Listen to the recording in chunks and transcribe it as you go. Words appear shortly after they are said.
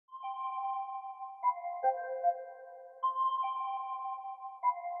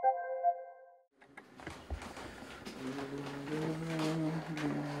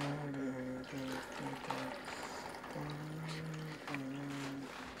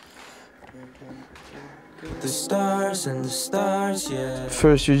The stars and the stars, yeah.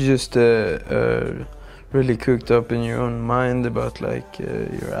 First you just really cooked up in your own mind about like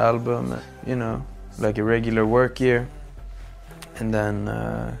your album, you know, like a regular work year. And then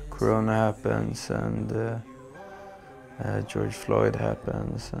Corona happens and George Floyd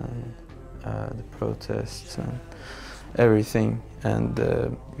happens and the protests and everything. And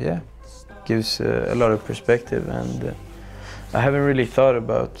yeah, gives a lot of perspective. And I haven't really thought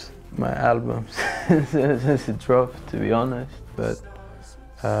about my album since it dropped, to be honest. But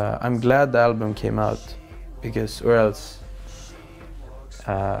I'm glad the album came out, because or else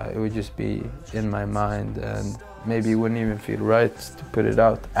it would just be in my mind and maybe it wouldn't even feel right to put it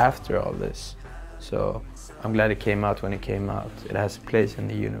out after all this. So I'm glad it came out when it came out. It has a place in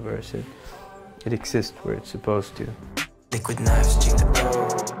the universe. It exists where it's supposed to. Liquid knives, cheat the pro.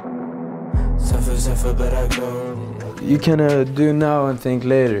 Suffer, but I go. You kind do now and think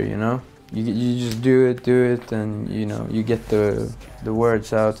later, you know? You just do it, and you know, you get the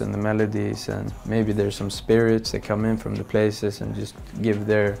words out and the melodies, and maybe there's some spirits that come in from the places and just give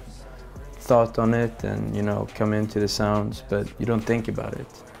their thought on it and, you know, come into the sounds, but you don't think about it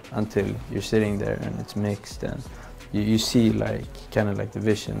until you're sitting there and it's mixed, and you see like kind of like the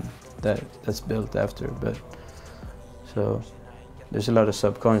vision that's built after. But so there's a lot of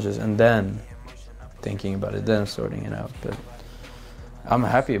subconscious and then thinking about it, then sorting it out. But I'm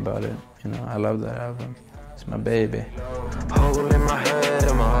happy about it, you know. I love that album. It's my baby.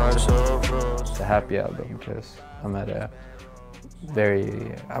 It's a happy album because I'm at a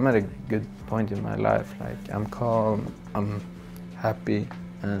good point in my life. Like, I'm calm, I'm happy,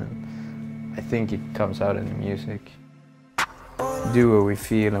 and I think it comes out in the music. Do what we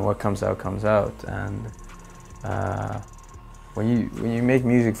feel, and what comes out comes out. And when you make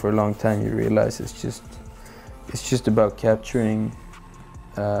music for a long time, you realize it's just about capturing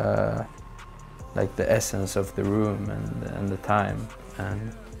like the essence of the room and the time.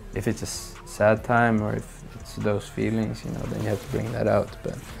 And if it's a sad time or if it's those feelings, you know, then you have to bring that out.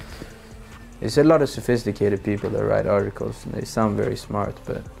 But there's a lot of sophisticated people that write articles and they sound very smart,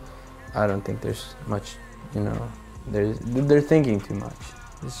 but I don't think there's much, you know, they're thinking too much.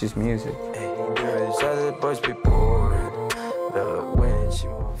 It's just music.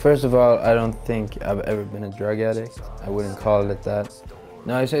 First of all, I don't think I've ever been a drug addict. I wouldn't call it that.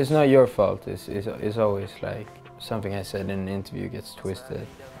 No, it's not your fault. It's always like something I said in an interview gets twisted.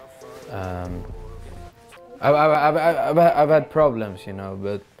 I've had problems, you know,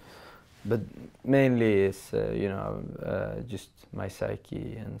 but mainly it's you know, just my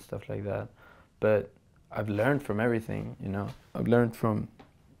psyche and stuff like that. But I've learned from everything, you know. I've learned from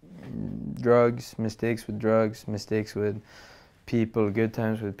drugs, mistakes with drugs, mistakes with people, good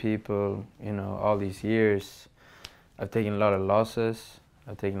times with people, you know, all these years. I've taken a lot of losses,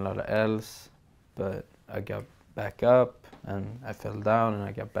 I've taken a lot of L's, but I got back up and I fell down and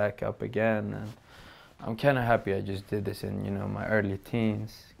I got back up again. And I'm kind of happy I just did this in, you know, my early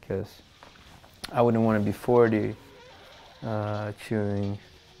teens, because I wouldn't want to be 40 chewing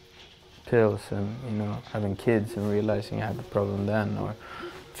pills and, you know, having kids and realizing I had a problem then, or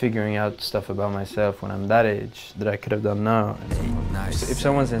figuring out stuff about myself when I'm that age that I could have done now. Nice. If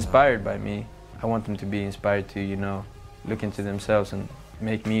someone's inspired by me, I want them to be inspired to, you know, look into themselves and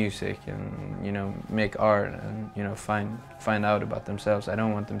make music and, you know, make art and, you know, find out about themselves. I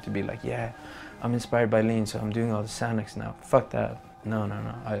don't want them to be like, yeah, I'm inspired by Lean, so I'm doing all the Xanax now. Fuck that. No,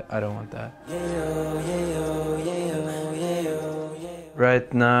 I don't want that.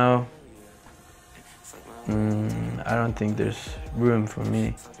 Right now, I don't think there's room for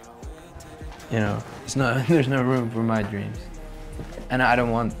me. You know, there's no room for my dreams. And I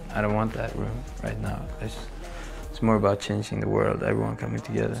don't want that room right now. It's more about changing the world, everyone coming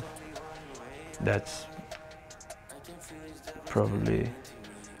together. That's probably,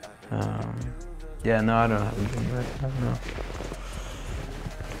 yeah, no, I don't have a dream right now, no.